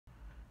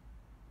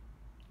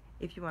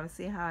If you want to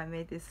see how I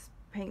made this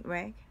paint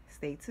rack,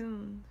 stay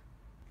tuned.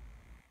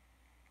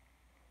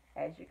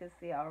 As you can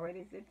see, I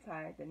already zip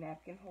tied the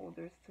napkin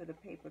holders to the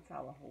paper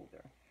towel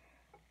holder.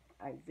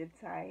 I zip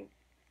tied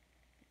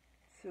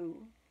two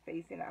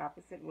facing the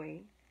opposite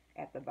way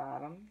at the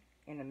bottom,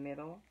 in the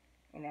middle,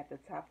 and at the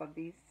top of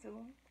these two.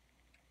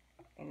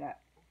 And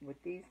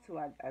with these two,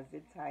 I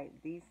zip tied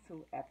these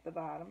two at the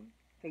bottom,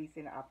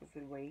 facing the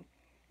opposite way,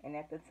 and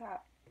at the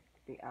top,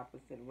 the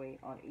opposite way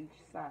on each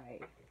side.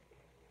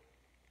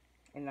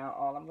 And now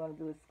all I'm going to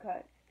do is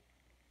cut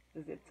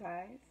the zip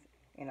ties,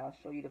 and I'll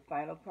show you the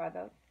final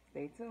product.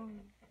 Stay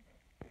tuned.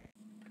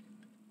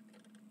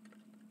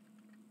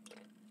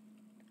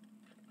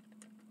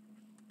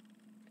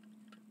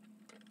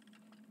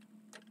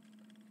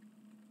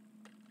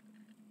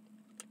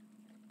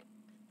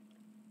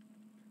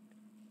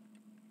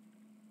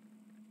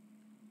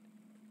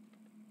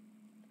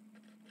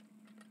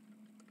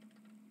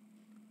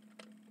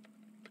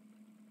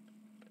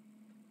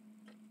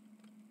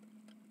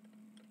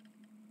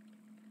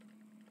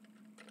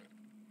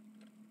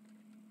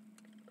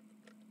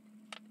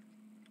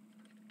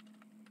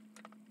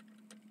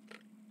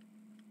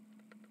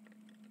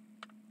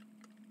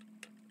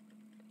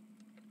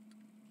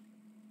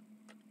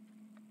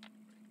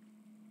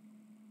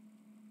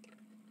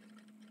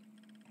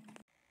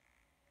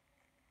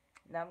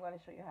 Now I'm going to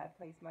show you how to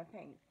place my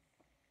paint.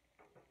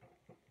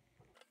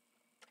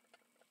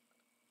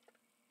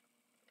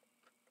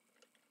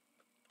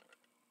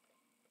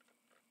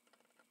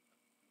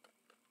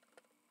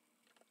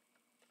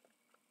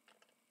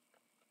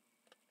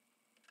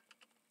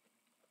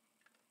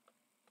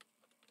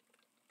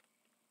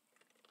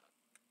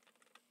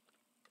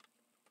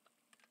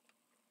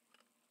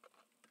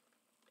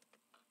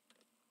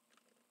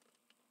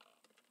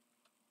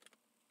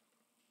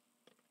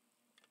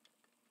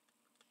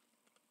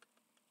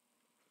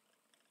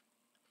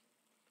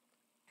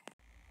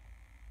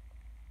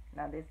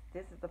 Now this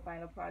is the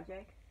final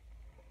project.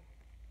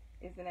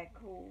 Isn't that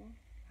cool?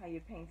 How your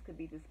paints could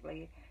be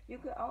displayed. You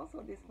could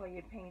also display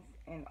your paints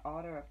in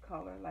order of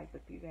color, like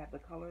if you have the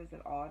colors in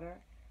order,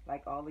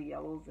 like all the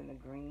yellows and the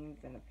greens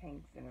and the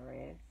pinks and the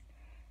reds.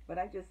 But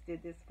I just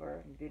did this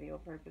for video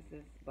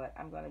purposes, but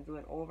I'm going to do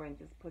it over and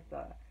just put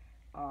the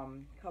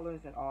colors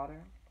in order.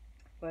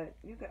 But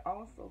you could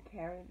also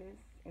carry this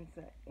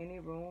into any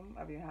room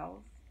of your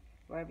house,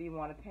 wherever you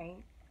want to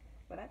paint.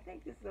 But I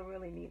think this is a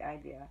really neat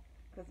idea,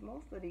 because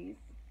most of these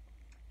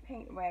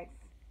paint racks,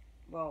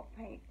 well,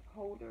 paint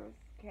holders,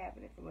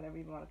 cabinets, or whatever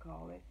you want to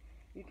call it,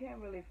 you can't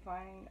really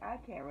find, I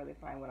can't really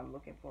find what I'm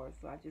looking for.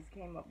 So I just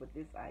came up with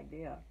this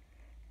idea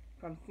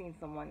from seeing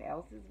someone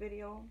else's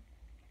video,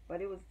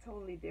 but it was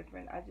totally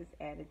different. I just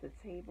added the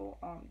table,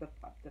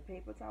 the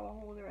paper towel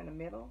holder in the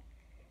middle,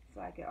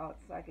 so I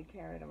could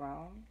carry it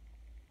around.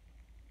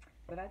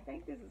 But I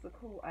think this is a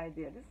cool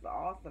idea. This is an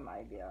awesome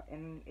idea,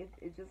 and it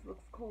just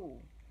looks cool.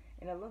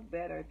 And it'll look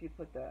better if you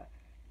put the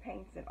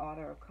paints in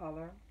order of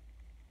color.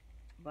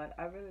 But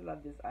I really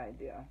love this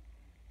idea.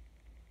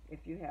 If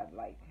you have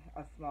like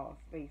a small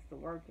space to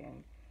work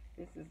in,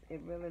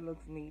 it really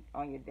looks neat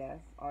on your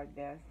desk or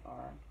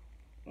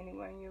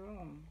anywhere in your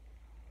room.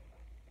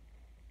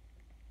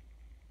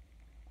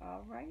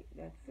 Alright,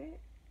 that's it.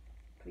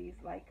 Please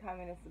like,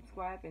 comment, and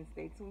subscribe, and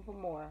stay tuned for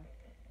more.